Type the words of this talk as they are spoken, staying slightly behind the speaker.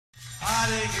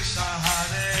Hare Krishna,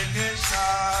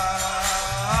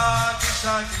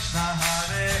 Krishna Krishna,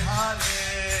 Hare Hare,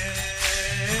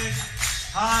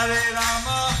 Hare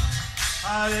Rama,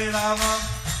 Rama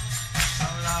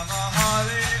Rama,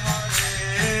 Hare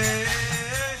Hare.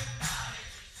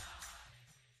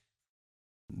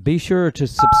 Be sure to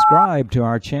subscribe to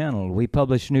our channel. We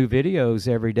publish new videos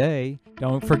every day.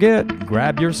 Don't forget,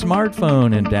 grab your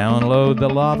smartphone and download the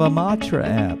Lava Matra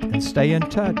app and stay in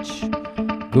touch.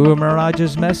 Guru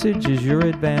Maharaj's message is your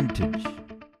advantage.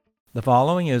 The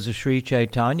following is a Sri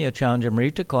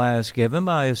Caitanya-Sikṣāmṛtaṁ class given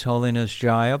by His Holiness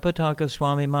Jayapataka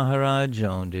Swami Maharaj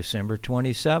on December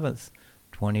 27th,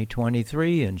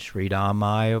 2023 in Sri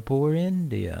Māyāpur,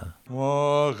 India.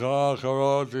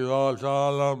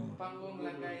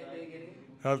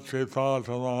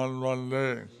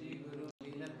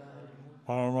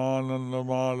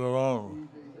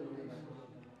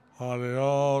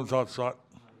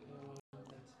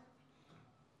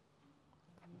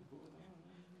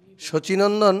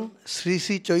 Shachinandan Shri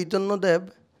Shri Chaitanyadev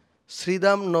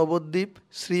Sridham Nabadwip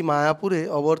Shri মায়াপুরে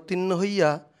অবতীর্ণ হইয়া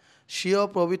স্বীয়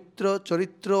পবিত্র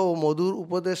চরিত্র ও মধুর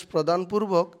উপদেশ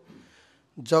প্রদানপূর্বক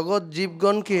জগৎ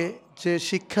জীবগণকে যে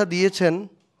শিক্ষা দিয়েছেন,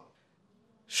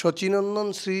 শচীনন্দন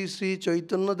শ্রী শ্রী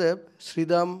চৈতন্যদেব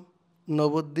শ্রীধাম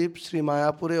নবদ্বীপ শ্রী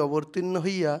মায়াপুরে অবতীর্ণ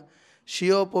হইয়া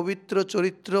স্বীয় পবিত্র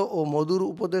চরিত্র ও মধুর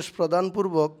উপদেশ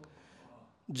প্রদানপূর্বক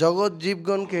জগৎ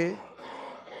জীবগণকে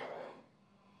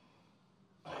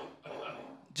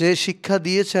যে শিক্ষা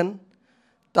দিয়েছেন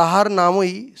তাহার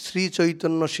নামই শ্রী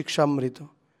চৈতন্য শিক্ষামৃত।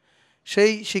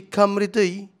 সেই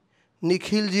শিক্ষামৃতই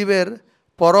নিখিল জীবের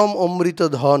পরম অমৃত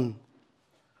ধন।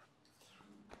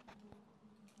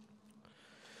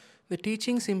 The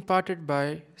teachings imparted by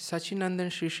Sachinandan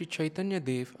Sri Sri Chaitanya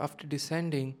Dev after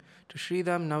descending to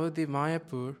Sridham Navadvip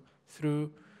Mayapur through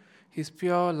his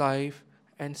pure life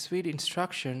and sweet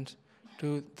instructions to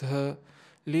the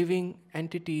living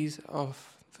entities of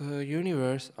the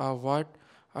universe are what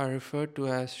are referred to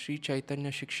as Sri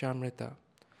Caitanya-Sikṣāmṛtaṁ.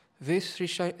 This Sri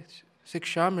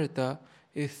Sikṣāmṛta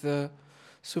is the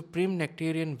supreme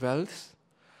nectarian wealth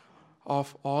of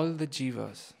all the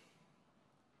jivas.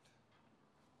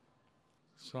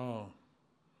 So,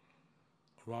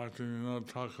 Bhaktivinoda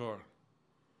Thakur,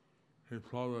 he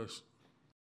published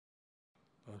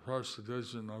the first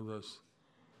edition of this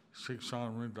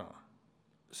Sikṣāmṛta.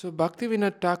 So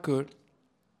Bhaktivinoda Thakur,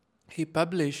 he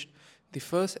published the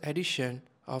first edition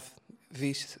of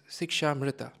this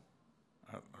Sikṣāmṛta.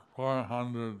 At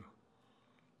 400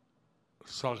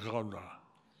 Sakabda.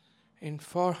 In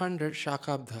 400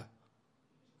 Shakabda.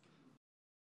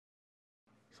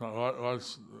 So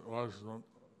what's the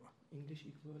English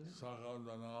equivalent?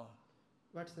 Sakabda now?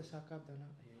 What's the Shakabda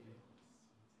now?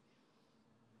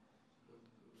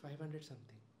 500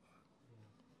 something.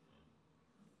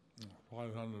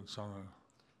 500 something.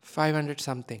 500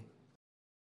 something.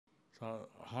 So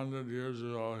 100 years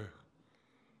ago,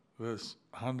 this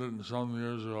 100 and some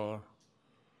years ago,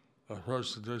 the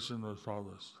first edition was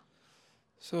published.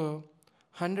 So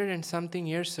 100 and something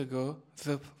years ago,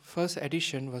 the first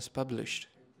edition was published.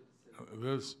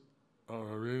 This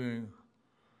reading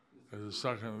is the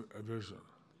second edition.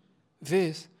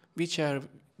 This, which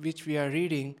we are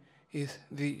reading, is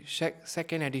the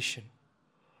second edition.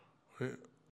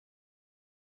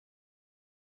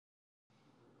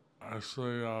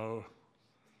 Actually,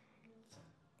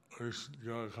 we should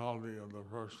get a copy of the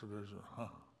first edition. Huh?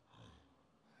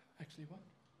 Actually, what?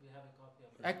 We have a copy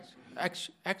of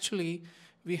Actually,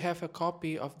 we have a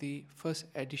copy of the first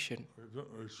edition.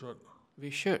 We should. We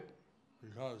should.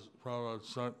 Because Prabhupada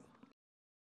said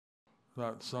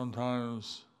that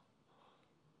sometimes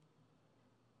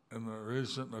in the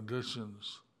recent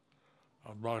editions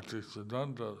of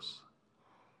Bhaktisiddhanta's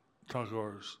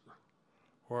Thakur's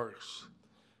works,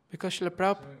 because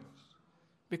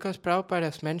Prabhupada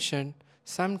has mentioned,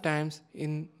 sometimes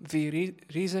in the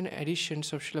recent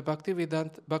editions of Srila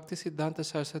Bhaktisiddhanta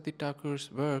Saraswati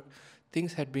Thakur's work,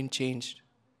 things had been changed.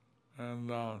 And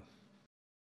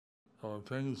so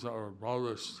things that were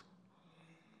published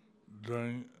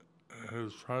during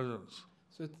his presence,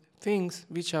 So things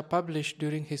which are published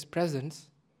during his presence,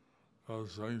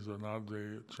 those things would not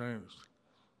be changed.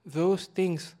 those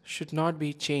things should not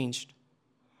be changed.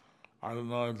 I don't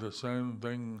know if the same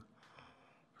thing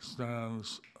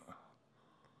stands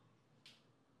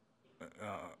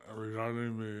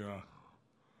regarding the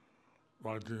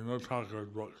Bhaktivinoda Thakur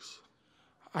books.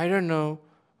 I don't know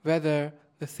whether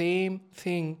the same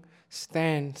thing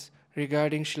stands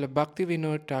regarding Srila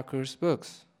Bhaktivinoda Thakur's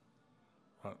books.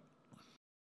 But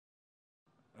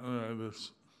anyway,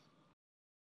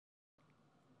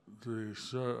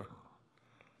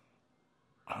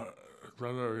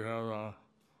 better we have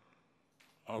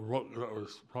a book that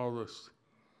was published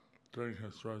during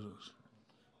his presence.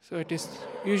 So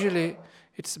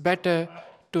it's better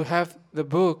to have the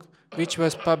book which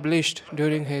was published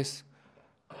during his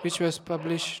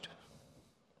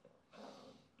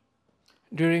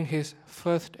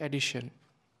first edition.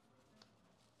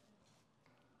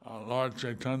 Lord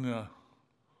Chaitanya,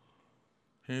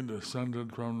 he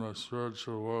descended from the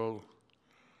spiritual world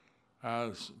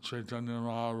as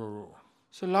Caitanya-Mahaprabhu.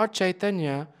 So Lord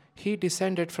Chaitanya, he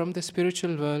descended from the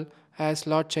spiritual world as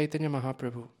Lord Chaitanya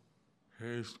Mahaprabhu. He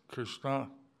is Krishna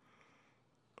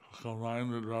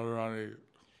combined with Radharani.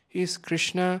 He is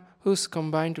Krishna who's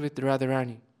combined with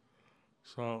Radharani.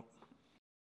 So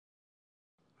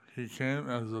he came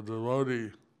as a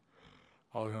devotee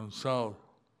of himself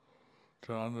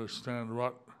to understand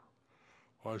what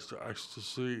was the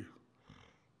ecstasy,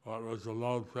 what was the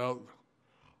love felt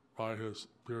by his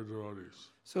pure devotees.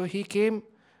 So he came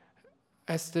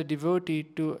as the devotee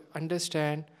to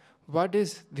understand what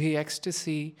is the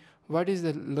ecstasy, what is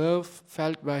the love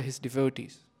felt by his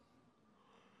devotees.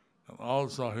 And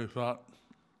also he thought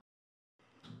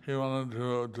he wanted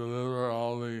to deliver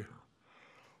all the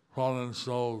fallen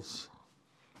souls.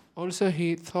 Also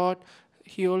he thought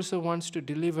he also wants to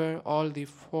deliver all the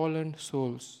fallen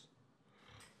souls.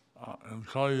 In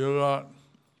Kali Yuga,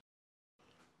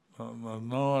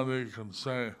 nobody can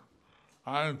say,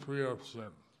 I am free of sin.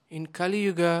 In Kali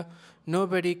Yuga,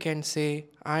 nobody can say,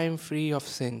 I am free of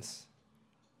sins.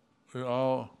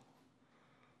 Kali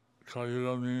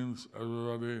Yuga means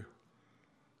everybody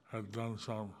had done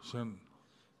some sin.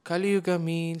 Kali Yuga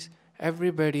means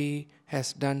everybody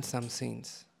has done some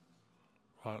sins.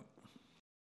 But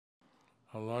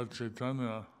Lord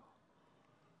Chaitanya,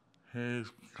 he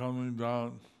is coming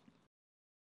down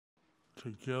to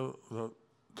give the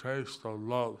taste of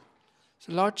love.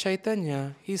 So Lord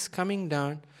Chaitanya, he is coming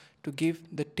down to give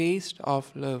the taste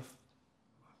of love.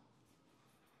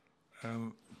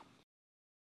 And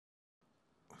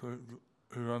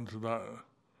he went to that,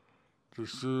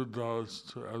 distribute those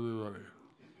to everybody.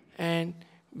 And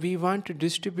we want to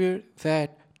distribute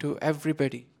that to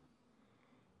everybody.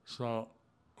 So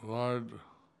Lord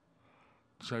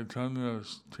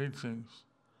Chaitanya's teachings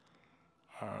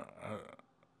are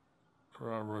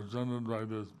represented by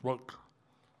this book,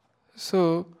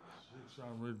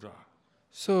 Sikṣāmṛtaṁ.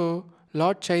 So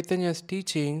Lord Chaitanya's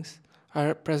teachings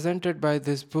are presented by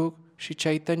this book,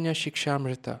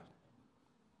 Caitanya-Sikṣāmṛtaṁ.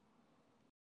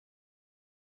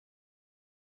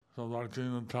 So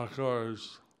Bhaktivinoda Thakur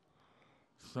is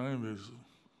saying these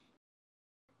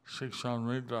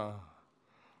Sikṣāmṛtaṁ,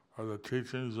 or the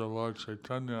teachings of Lord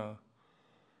Chaitanya,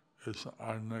 is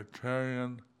our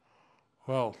nectarian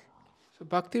wealth. So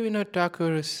Bhaktivinoda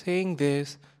Thakur is saying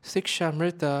this,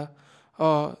 Sikṣāmṛtaṁ,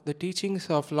 or the teachings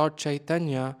of Lord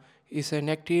Chaitanya, is a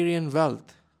nectarian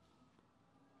wealth.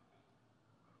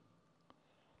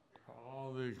 For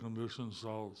all the conditioned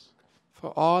souls.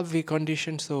 For all the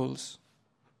conditioned souls.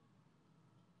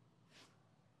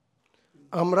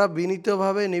 আমরা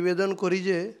বিনীতভাবে নিবেদন করি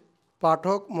যে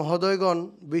পাঠক মহোদয়গণ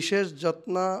বিশেষ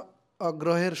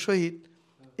যত্নাগ্রহের সহিত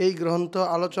এই গ্রন্থ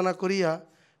আলোচনা করিয়া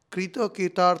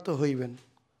কৃতকৃতার্থ হইবেন।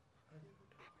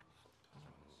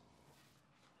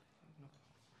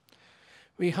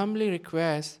 We humbly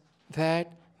request that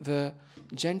the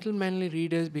gentlemanly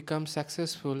readers become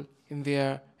successful in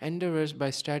their endeavors by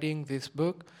studying this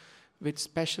book with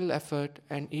special effort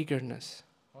and eagerness.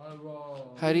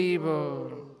 Haribo.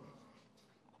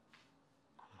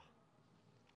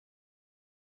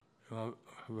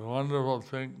 The wonderful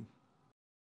thing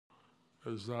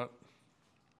is that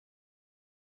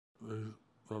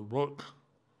the book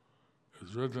is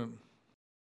written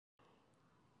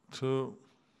to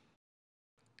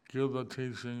give the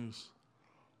teachings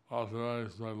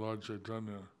authorized by Lord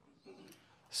Chaitanya.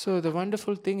 So the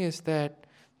wonderful thing is that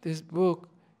this book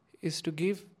is to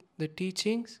give the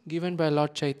teachings given by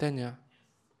Lord Chaitanya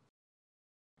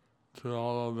to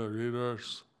all of the readers,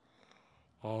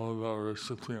 all of the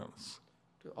recipients.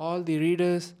 To all the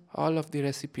readers, all of the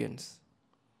recipients.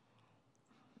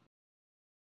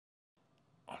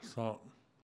 So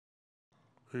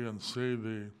we can see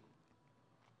the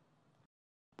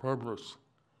purpose.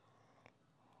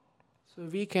 So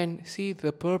we can see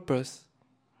the purpose.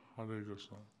 Hare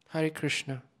Krishna. Hare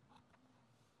Krishna.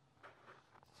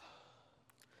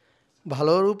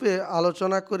 ভালরূপে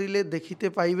আলোচনা করিলে দেখিতে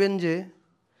পাইবেন যে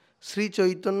শ্রী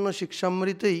চৈতন্য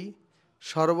শিক্ষামৃতেই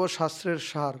সর্বশাস্ত্রের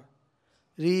সার।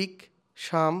 ঋক,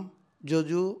 সাম,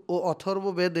 যজু ও অথর্ব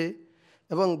বেদে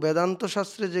এবং বেদান্ত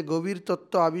শাস্ত্রে যে গভীর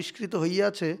তত্ত্ব আবিষ্কৃত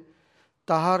হইয়াছে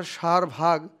তাহার সার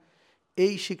ভাগ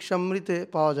এই শিক্ষামৃতে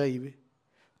পাওয়া যাইবে।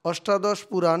 অষ্টাদশ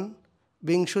পুরাণ,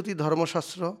 বিংশতি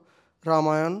ধর্মশাস্ত্র,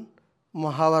 রামায়ণ,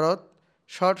 মহাভারত,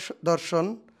 ষট দর্শন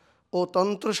ও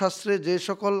তন্ত্রশাস্ত্রে যে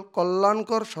সকল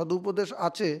কল্যাণকর সদুপদেশ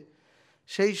আছে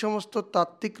সেই সমস্ত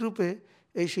তাত্ত্বিক রূপে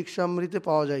এই শিক্ষামৃতে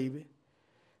পাওয়া যাইবে।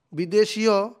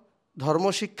 বিদেশীয়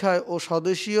ধর্মশিক্ষায় ও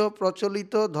স্বদেশীয়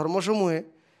প্রচলিত ধর্মসমূহে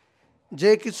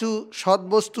যে কিছু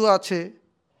সদ্বস্তু আছে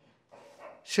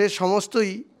সে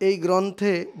সমস্তই এই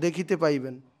গ্রন্থে দেখিতে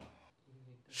পাইবেন।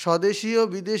 স্বদেশীয়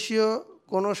বিদেশীয়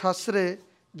কোনো শাস্ত্রে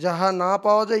যাহা না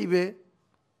পাওয়া যাইবে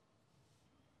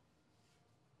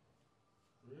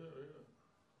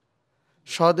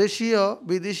স্বদেশীয়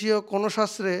বিদেশীয় কোনো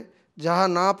শাস্ত্রে যাহা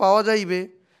না পাওয়া যাইবে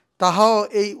তাহাও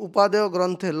এই উপাদেয়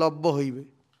গ্রন্থে লভ্য হইবে।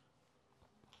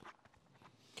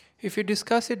 If you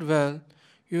discuss it well,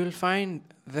 you will find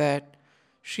that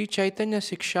Sri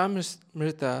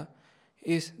Caitanya-Sikṣāmṛtaṁ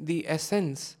is the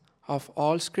essence of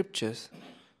all scriptures,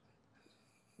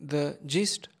 the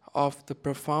gist of the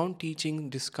profound teaching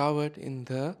discovered in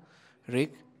the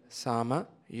Rig, Sama,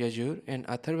 Yajur and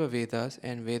Atharva Vedas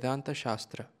and Vedanta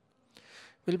Shastra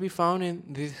will be found in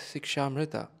this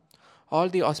Sikṣāmṛta. All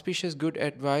the auspicious good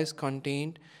advice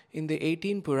contained in the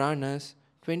 18 Puranas,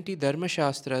 20 Dharma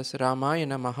Shastras,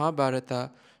 Ramayana, Mahabharata,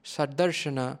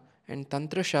 Saddarshana and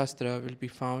Tantra Shastra will be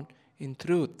found in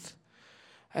truth,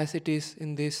 as it is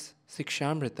in this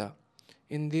Sikṣāmṛta.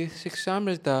 In this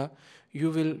Sikṣāmṛta, you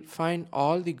will find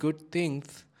all the good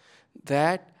things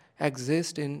that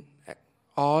exist in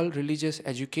all religious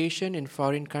education in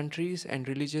foreign countries and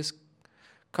religious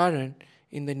current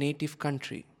in the native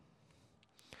country.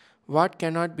 What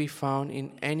cannot be found in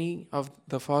any of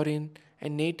the foreign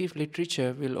and native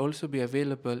literature will also be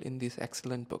available in this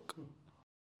excellent book.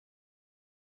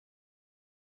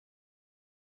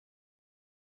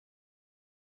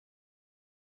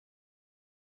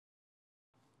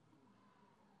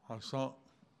 Also,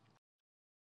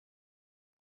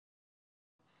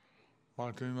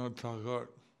 Bhaktivinoda Thakur,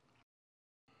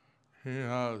 he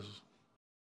has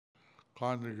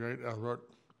gone to great effort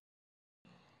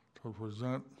to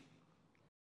present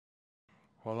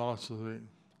philosophy.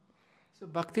 So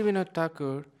Bhaktivinoda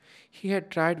Thakur, he had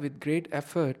tried with great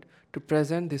effort to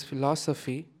present this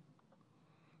philosophy,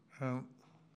 And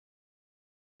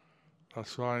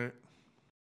that's why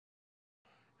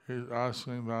he's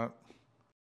asking that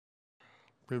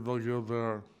people give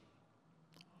their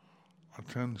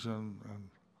attention and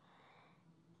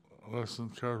listen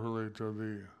carefully to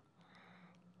the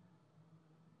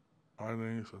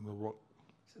writings in the book.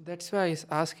 so that's why he's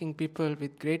asking people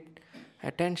with great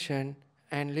attention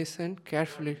and listen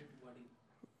carefully.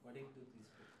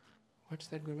 What's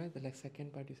that, Gurma? The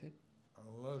second part you said?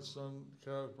 And listen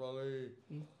carefully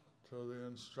to the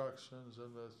instructions in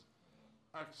this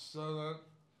excellent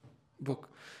Book.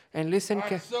 And listen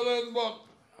excellent book.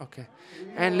 okay.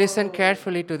 And listen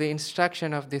carefully to the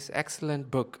instruction of this excellent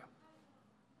book.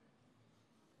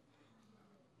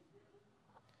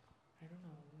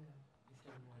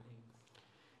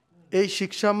 এই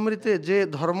শিক্ষামৃতে যে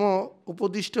ধর্ম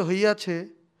উপদিষ্ট হইয়াছে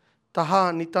তাহা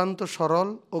নিতান্ত সরল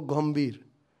ও গম্ভীর।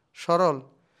 সরল,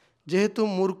 যেহেতু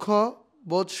মূর্খ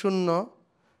বোধশূন্য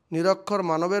নিরক্ষর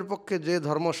মানবের পক্ষে যে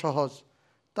ধর্ম সহজ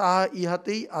তাহা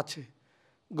ইহাতেই আছে।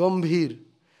 গম্ভীর,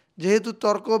 যেহেতু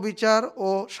তর্ক বিচার ও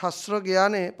শাস্ত্র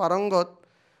জ্ঞানে পারঙ্গত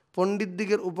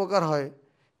পণ্ডিতদিগের উপকার হয়,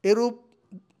 এরূপ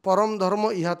পরম ধর্ম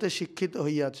ইহাতে শিক্ষিত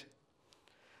হইয়াছে।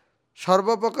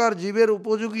 সর্বপ্রকার জীবের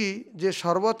উপযোগী যে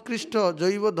সর্বোৎকৃষ্ট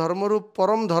জৈব ধর্মরূপ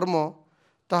পরম ধর্ম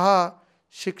তাহা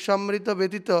শিক্ষামৃত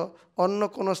ব্যতীত অন্য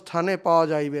কোনো স্থানে পাওয়া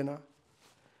যাইবে না।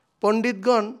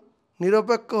 পণ্ডিতগণ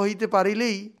নিরপেক্ষ হইতে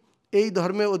পারিলেই এই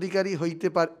ধর্মে অধিকারী হইতে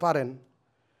পারেন।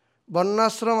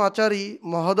 বর্ণাশ্রম আচারী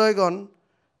মহোদয়গণ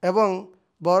এবং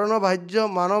বর্ণবাহ্য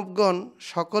মানবগণ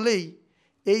সকলেই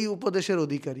এই উপদেশের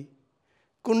অধিকারী।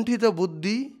 কুণ্ঠিত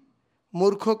বুদ্ধি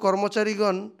মূর্খ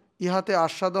কর্মচারীগণ ইহাতে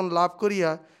আস্বাদন লাভ করিয়া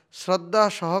শ্রদ্ধা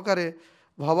সহকারে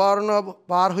ভবার্ণব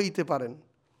পার হইতে পারেন।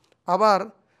 আবার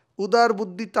উদার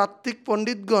বুদ্ধি তাত্ত্বিক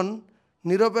পণ্ডিতগণ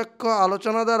নিরপেক্ষ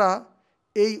আলোচনা দ্বারা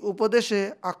এই উপদেশে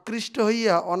আকৃষ্ট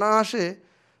হইয়া অনায়াসে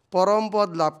পরম পদ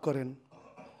লাভ করেন।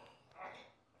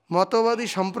 মতবাদী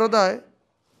সম্প্রদায়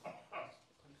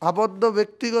আবদ্ধ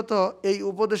ব্যক্তিগত এই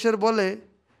উপদেশের বলে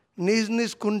নিজ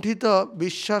নিজ কুণ্ঠিত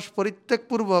বিশ্বাস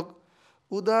পরিত্যাগপূর্বক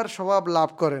উদার স্বভাব লাভ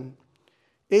করেন।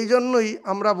 এই জন্যই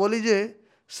আমরা বলি যে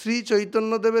শ্রী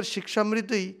চৈতন্যদেবের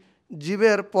শিক্ষামৃতই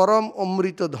জীবের পরম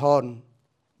অমৃত ধন।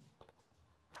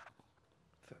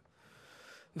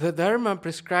 The dharma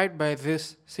prescribed by this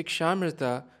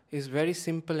Sikṣāmṛta is very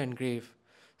simple and grave.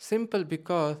 Simple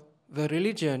because the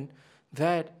religion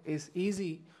that is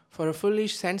easy for a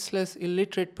foolish, senseless,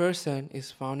 illiterate person is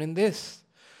found in this.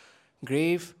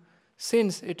 grave,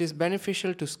 since it is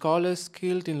beneficial to scholars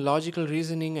skilled in logical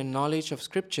reasoning and knowledge of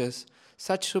scriptures.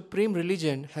 Such supreme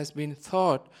religion has been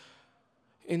thought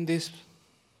in this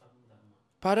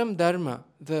Param Dharma,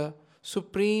 the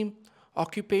supreme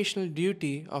occupational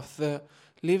duty of the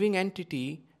living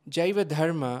entity, Jaiva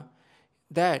Dharma,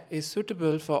 that is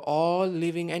suitable for all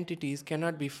living entities,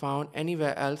 cannot be found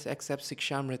anywhere else except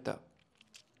Sikṣāmṛta.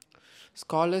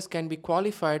 Scholars can be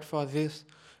qualified for this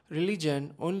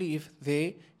religion only if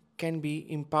they can be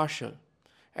impartial.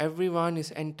 Everyone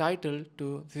is entitled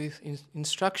to this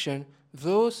instruction.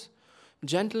 Those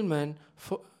gentlemen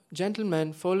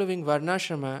following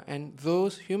Varnashrama and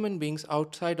those human beings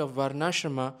outside of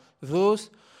Varnashrama, those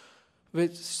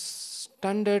with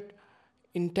stunted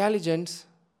intelligence,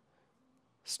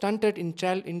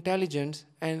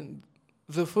 and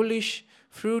the foolish,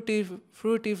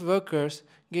 fruitive workers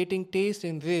getting taste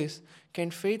in this can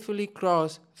faithfully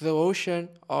cross the ocean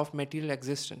of material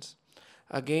existence.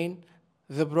 Again,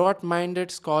 the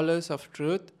broad-minded scholars of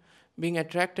truth, being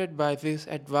attracted by this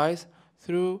advice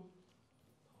through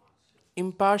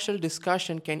impartial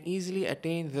discussion, can easily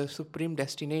attain the supreme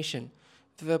destination.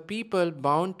 The people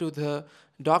bound to the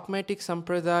dogmatic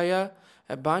sampradaya,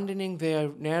 abandoning their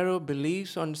narrow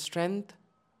beliefs on strength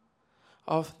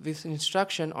of this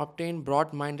instruction, obtain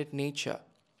broad-minded nature.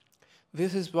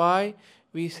 This is why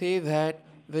we say that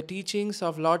the teachings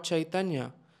of Lord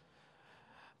Chaitanya,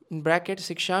 in brackets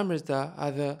Sikṣāmṛta,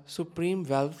 are the supreme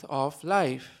wealth of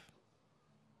life.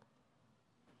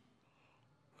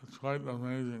 It's quite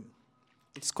amazing.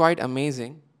 It's quite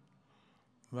amazing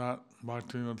that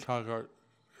Bhaktivinoda Thakur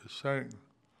is saying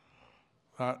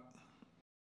that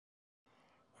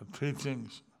the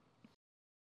teachings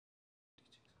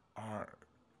are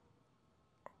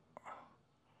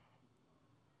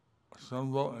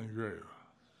simple and grave.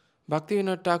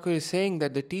 Bhaktivinoda Thakur is saying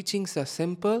that the teachings are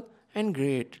simple and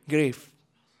grave.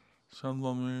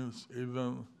 Simple means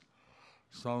even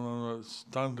someone with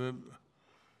stunted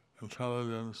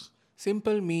intelligence,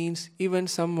 Simple means even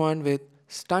someone with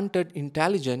stunted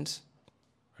intelligence,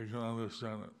 they can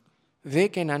understand it. they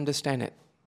can understand it.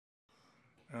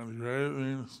 And grave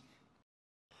means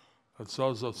it's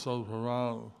also so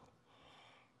profound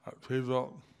that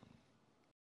people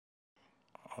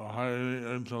a highly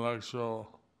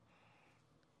intellectual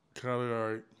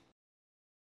category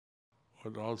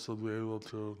would also be able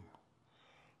to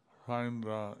find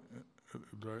it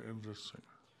very interesting.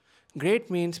 Great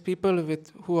means people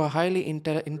who are highly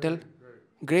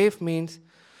grave means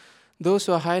those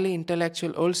who are highly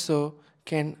intellectual also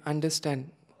can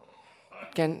understand,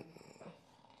 can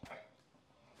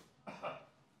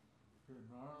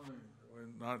Normally,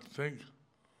 when not think,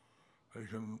 they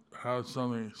can have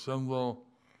something simple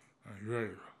and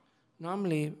grave.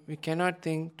 Normally, we cannot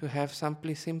think to have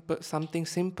something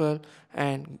simple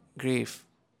and grave.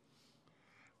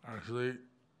 Actually,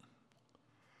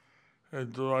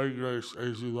 in the right grace,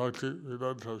 A.C.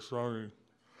 Bhaktivedanta Swami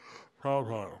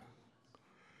Prabhupada,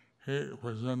 he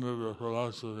presented a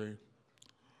philosophy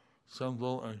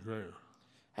simple and grave.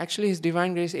 Actually, His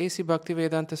Divine Grace A.C.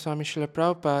 Bhaktivedanta Swami Srila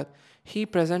Prabhupada, he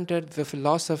presented the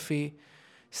philosophy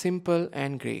simple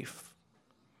and grave.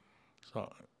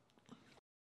 So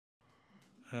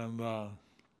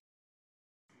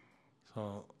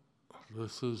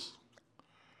this is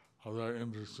very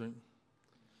interesting.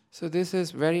 So this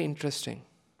is very interesting.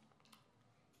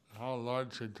 How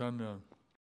Lord Chaitanya,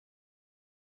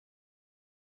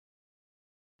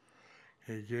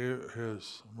 he gave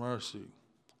his mercy.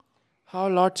 How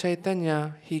Lord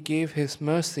Chaitanya, he gave his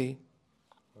mercy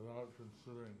Without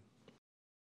considering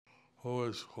who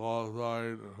is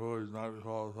qualified and who is not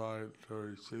qualified to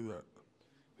receive it.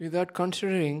 without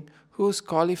considering who's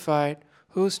qualified,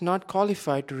 who's not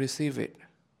qualified to receive it.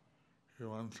 He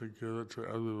wants to give it to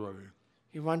everybody.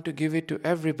 He wants to give it to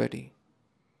everybody.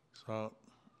 So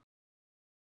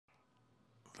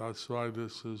that's why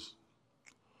this is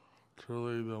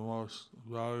truly the most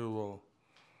valuable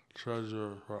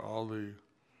treasure for all the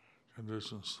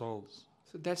conditioned souls.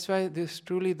 So that's why this is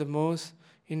truly the most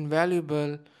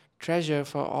invaluable treasure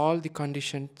for all the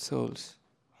conditioned souls.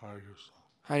 Hare Krishna.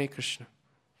 Hare Krishna.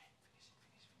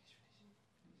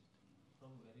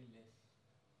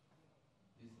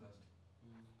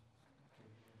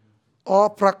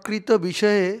 অপ্রাকৃত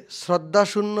বিষয়ে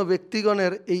শ্রদ্ধাশূন্য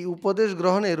ব্যক্তিগণের এই উপদেশ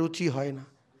গ্রহণে রুচি হয় না।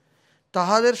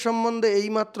 তাহাদের সম্বন্ধে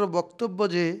এইমাত্র বক্তব্য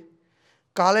যে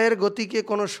কালের গতিকে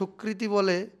কোনো স্বীকৃতি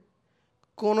বলে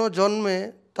কোনো জন্মে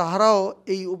তাহারাও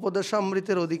এই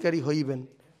উপদেশামৃতের অধিকারী হইবেন।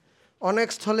 অনেক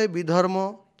স্থলে বিধর্ম,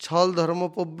 ছল ধর্ম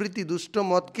প্রভৃতি দুষ্ট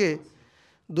মতকে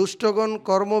দুষ্টগণ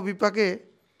কর্মবিপাকে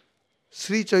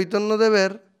শ্রী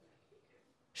চৈতন্যদেবের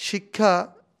শিক্ষা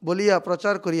বলিয়া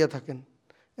প্রচার করিয়া থাকেন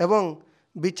এবং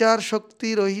বিচার শক্তি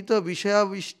রহিত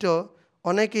বিষয়াবিষ্ট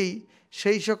অনেকেই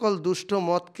সেই সকল দুষ্ট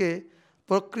মতকে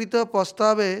প্রকৃত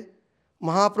প্রস্তাবে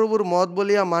মহাপ্রভুর মত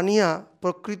বলিয়া মানিয়া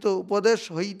প্রকৃত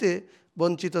উপদেশ হইতে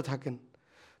বঞ্চিত থাকেন।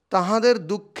 তাহাদের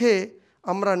দুঃখে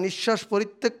আমরা নিঃশ্বাস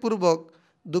পরিত্যাগপূর্বক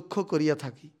দুঃখ করিয়া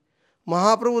থাকি।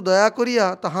 মহাপ্রভু দয়া করিয়া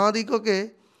তাহাদিগকে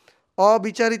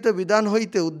অবিচারিত বিধান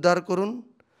হইতে উদ্ধার করুন।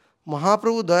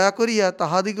 মহাপ্রভু দয়া করিয়া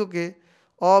তাহাদিগকে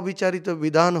অবিচারিত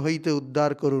বিধান হইতে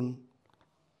উদ্ধার করুন।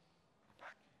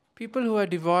 People who are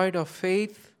devoid of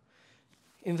faith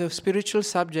in the spiritual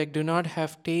subject do not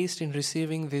have taste in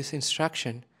receiving this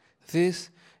instruction. This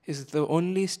is the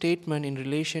only statement in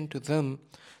relation to them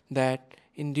that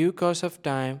in due course of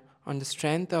time, on the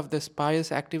strength of this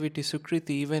pious activity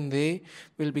Sukriti, even they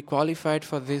will be qualified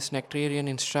for this nectarian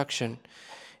instruction.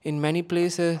 In many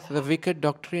places, the wicked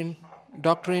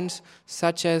doctrines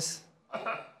such as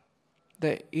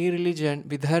the irreligion,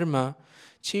 vidharma,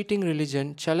 cheating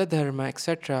religion, chaladharma,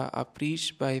 etc. are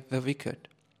preached by the wicked.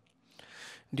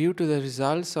 Due to the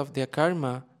results of their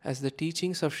karma, as the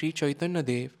teachings of Sri Caitanya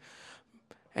Dev,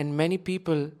 and many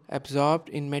people absorbed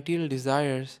in material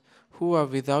desires who are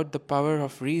without the power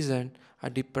of reason are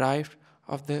deprived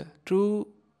of the true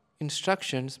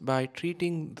instructions by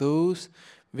treating those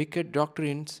wicked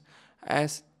doctrines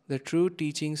as the true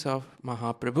teachings of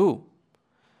Mahaprabhu.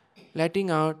 Letting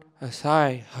out a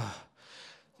sigh,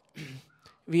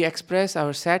 we express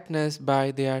our sadness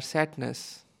by their sadness.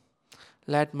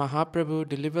 Let Mahaprabhu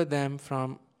deliver them from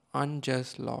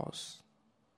unjust laws.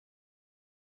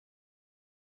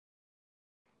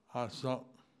 So,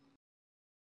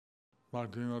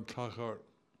 Bhaktivinoda Thakur,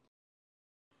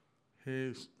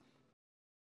 he's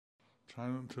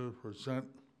trying to present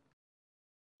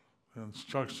the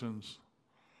instructions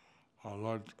of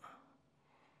Lord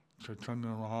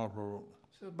Chaitanya Mahaprabhu.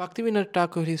 So Bhaktivinoda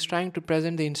Thakur is trying to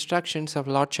present the instructions of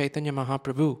Lord Chaitanya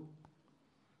Mahaprabhu.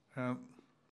 And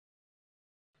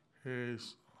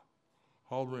he's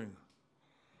hoping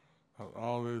that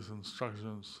all these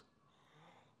instructions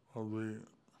will be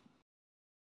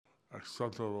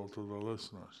acceptable to the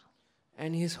listeners.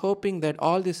 And he is hoping that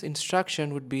all this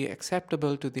instruction would be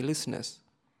acceptable to the listeners.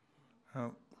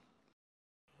 And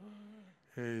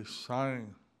he's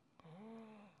sighing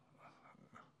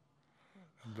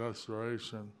in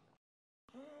desperation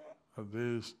that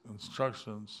these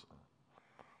instructions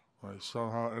may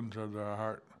somehow enter their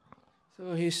heart. So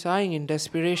he is sighing in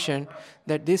desperation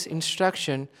that this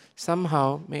instruction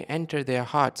somehow may enter their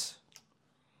hearts.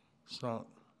 So,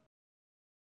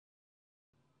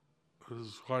 this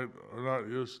is we're not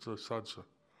used to such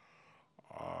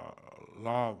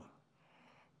long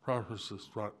prefaces,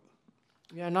 but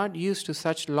We are not used to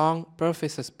such long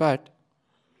prefaces, but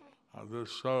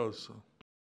this shows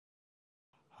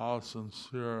how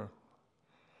sincere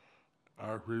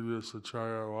our previous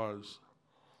Acharya was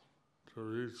to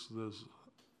reach this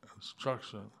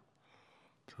instruction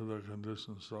to the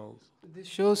conditioned souls. this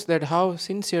shows that how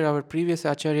sincere our previous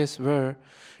acharyas were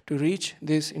to reach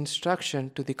this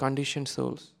instruction to the conditioned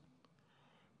souls.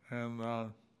 And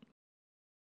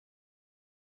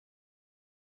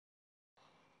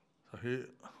so he,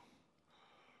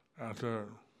 after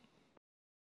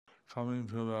coming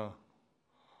to the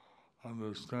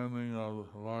understanding of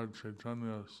Lord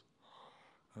Chaitanya's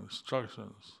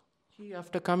instructions, He,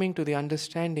 after coming to the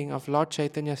understanding of Lord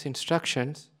Chaitanya's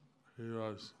instructions, he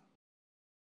was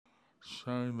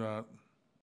sharing that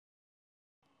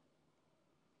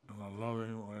in a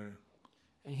loving way.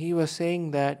 and he was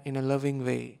saying that in a loving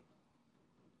way.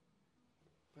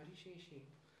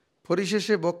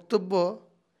 পরিশেষে বক্তব্য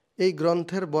এই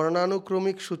গ্রন্থের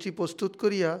বর্ণানুক্রমিক সূচি প্রস্তুত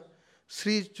করিয়া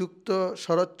শ্রীযুক্ত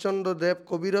শরৎচন্দ্র দেব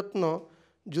কবিরত্ন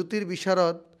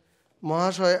জ্যোতির্বিশারদ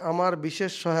মহাশয় আমার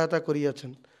বিশেষ সহায়তা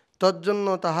করিয়াছেন, তজ্জন্য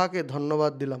তাহাকে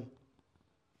ধন্যবাদ দিলাম।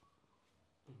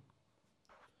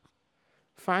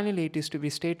 Finally, it is to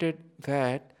be stated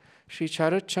that Sri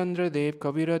Sharatchandra Dev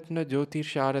Kaviratna Jyotir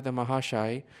Sharada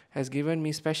Mahashai has given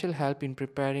me special help in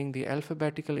preparing the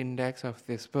alphabetical index of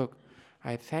this book.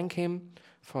 I thank him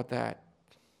for that.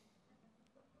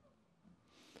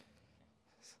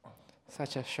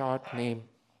 Such a short name.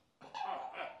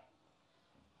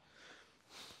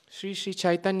 Sri Sri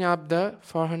Caitanya-Abda,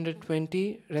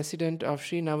 420, resident of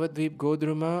Sri Navadvip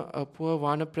Godruma, a poor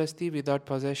Vanaprasthi without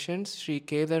possessions, Sri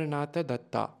Kedarnatha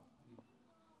Datta.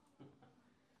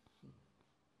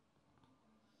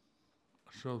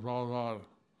 Srila Prabhupada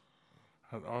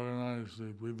had organized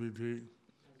the BBT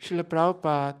Srila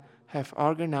Prabhupada have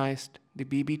organized the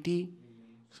BBT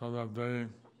so that they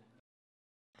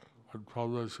would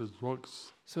publish his books,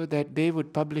 so that they would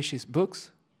publish his books,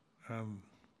 and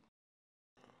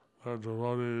There are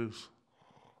devotees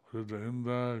who did the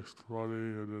index,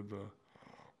 devotee who did the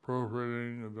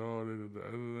proofreading, the devotee who did the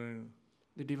editing.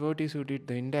 The devotees who did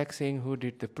the indexing, who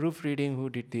did the proofreading, who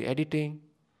did the editing.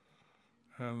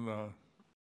 And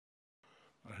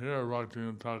here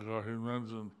Bhaktivinoda Thakur, he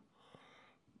mentioned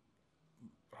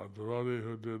a devotee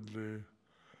who did the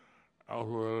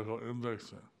alphabetical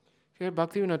indexing. Here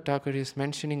Bhaktivinoda Thakur is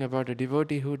mentioning about a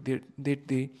devotee who did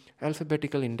the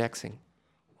alphabetical indexing.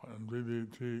 In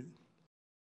BDT,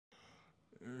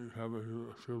 you have a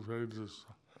few pages.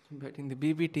 But in the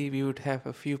BBT we would have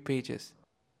a few pages.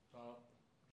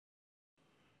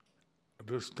 At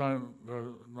this time, there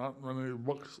are not many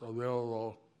books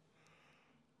available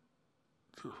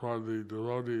for the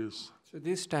devotees So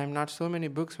this time not so many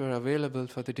books were available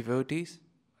for the devotees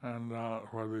and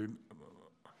for the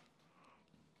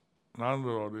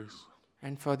non-devotees.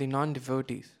 and for the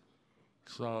non-devotees.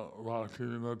 So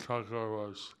Bhaktivinoda Thakur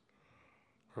was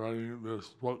writing this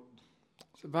book.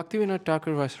 So Bhaktivinoda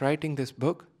Thakur was writing this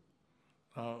book.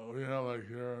 We have like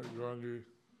here, Gaurangi,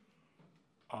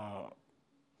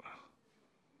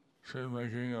 she's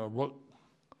making a book.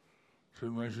 She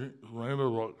made a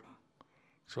book,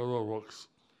 several books.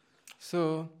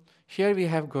 So here we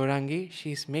have Gaurangi.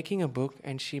 She's making a book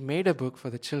and she made a book for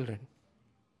the children.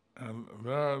 And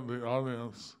there the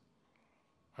audience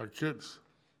are kids.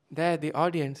 There the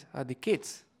audience are the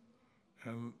kids.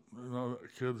 And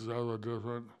kids have a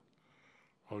different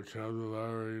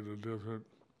vocabulary, the different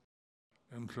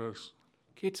interests.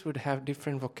 Kids would have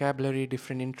different vocabulary,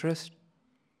 different interests.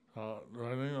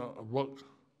 Writing a book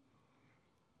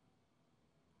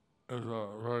is a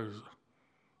very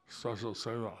special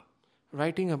seva,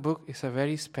 Writing a book is a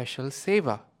very special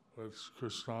seva, which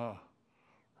Krishna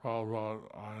Prabhupada,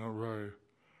 I am very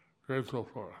grateful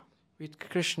for. which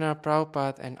Krishna,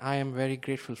 Prabhupada and I am very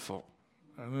grateful for.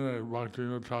 Anyway,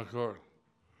 Bhaktivinoda Thakur,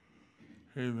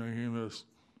 he's making this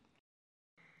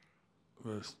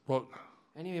book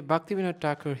Anyway, Bhaktivinoda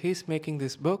Thakur, he's making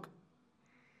this book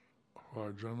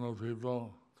for general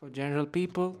people, for general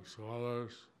people,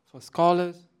 scholars, for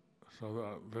scholars, so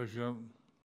that they can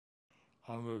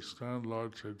understand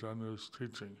Lord Chaitanya's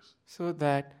teachings. so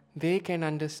that they can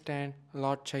understand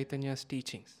Lord Chaitanya's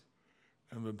teachings.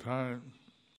 In the time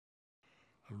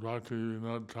when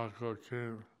Bhaktivinoda Thakur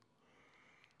came,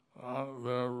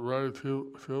 there were very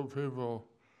few people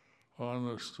who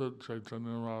understood Chaitanya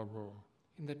Mahaprabhu.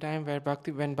 In the time when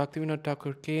Bhaktivinoda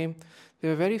Thakur came,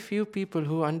 there were very few people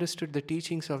who understood the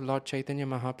teachings of Lord Chaitanya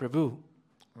Mahaprabhu.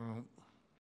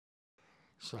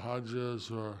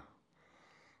 Sahajas were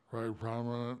very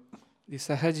prominent, The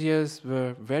Sahajiyas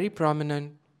were very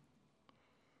prominent,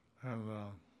 and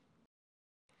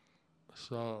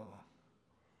so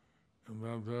in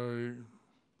that very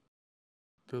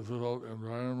difficult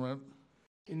environment,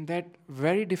 in that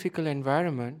very difficult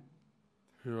environment,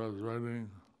 he was writing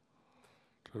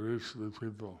to reach the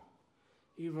people.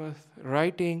 he was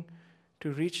writing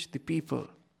to reach the people.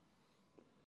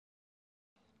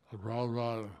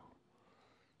 Prabhupada,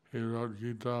 he wrote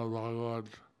Gita, Bhagavad,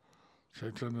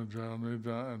 Chaitanya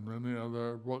Charitamrita, and many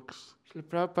other books Srila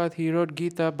Prabhupada, he wrote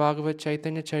Gita, Bhagavad,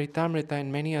 Caitanya-Sikṣāmṛtaṁ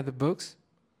and many other books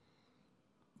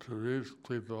to reach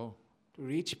people to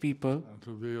reach people and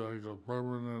to be like a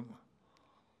permanent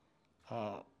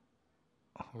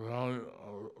value,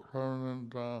 a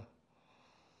permanent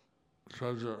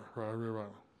treasure for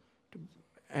everyone.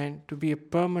 and to be a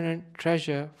permanent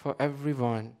treasure for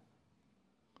everyone.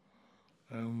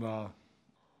 And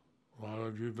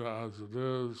Bhagavad Gita as it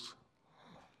is,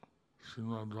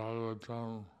 Srimad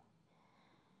Bhagavatam,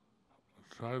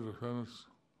 tried to finish.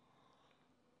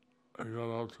 I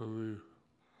got up to the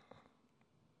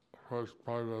first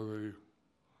part of the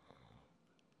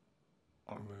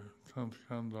 10th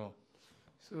canto.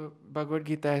 So Bhagavad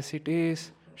Gita as it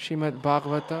is, Srimad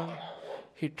Bhagavatam,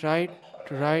 he tried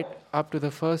to write up to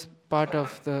the first part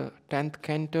of the 10th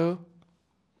canto.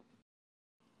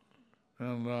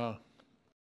 And of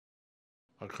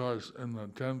course, in the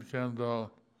 10th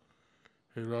canto,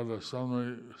 he wrote a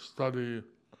summary study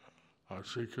of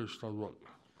Sri Krishna book.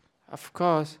 Of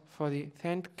course, for the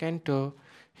 10th canto,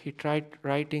 he tried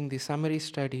writing the summary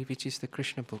study, which is the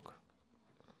Krishna book.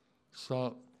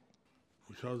 So,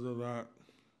 because of that,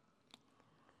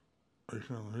 we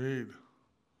can read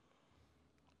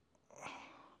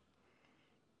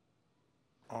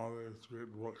all these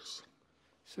great books.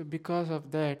 So because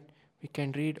of that, we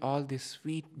can read all these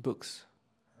sweet books.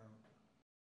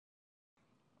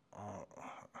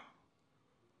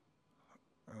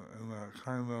 In a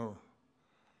kind of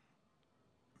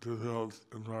difficult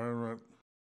environment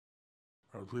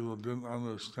where people didn't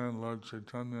understand Lord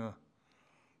Chaitanya,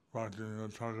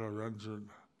 Bhaktivinoda Thakur ventured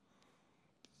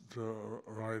to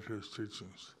write his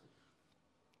teachings.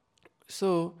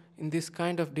 So, in this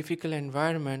kind of difficult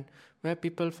environment, where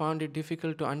people found it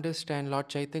difficult to understand Lord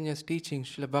Chaitanya's teachings,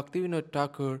 Srila Bhaktivinoda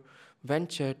Thakur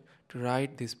ventured to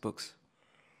write these books.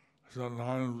 So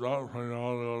time's up when you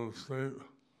all go to sleep.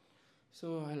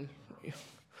 So, I already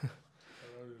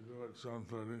do it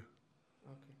 7:30.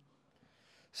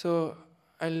 So,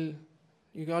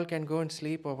 you all can go and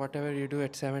sleep, or whatever you do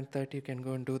at 7:30, you can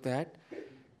go and do that.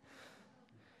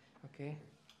 Okay.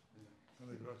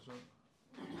 Any question?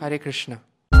 Hare Krishna.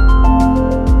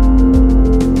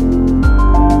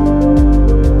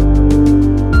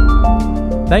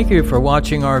 Thank you for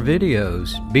watching our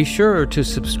videos. Be sure to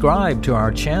subscribe to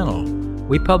our channel.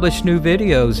 We publish new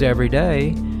videos every day,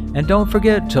 and don't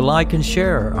forget to like and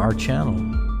share our channel.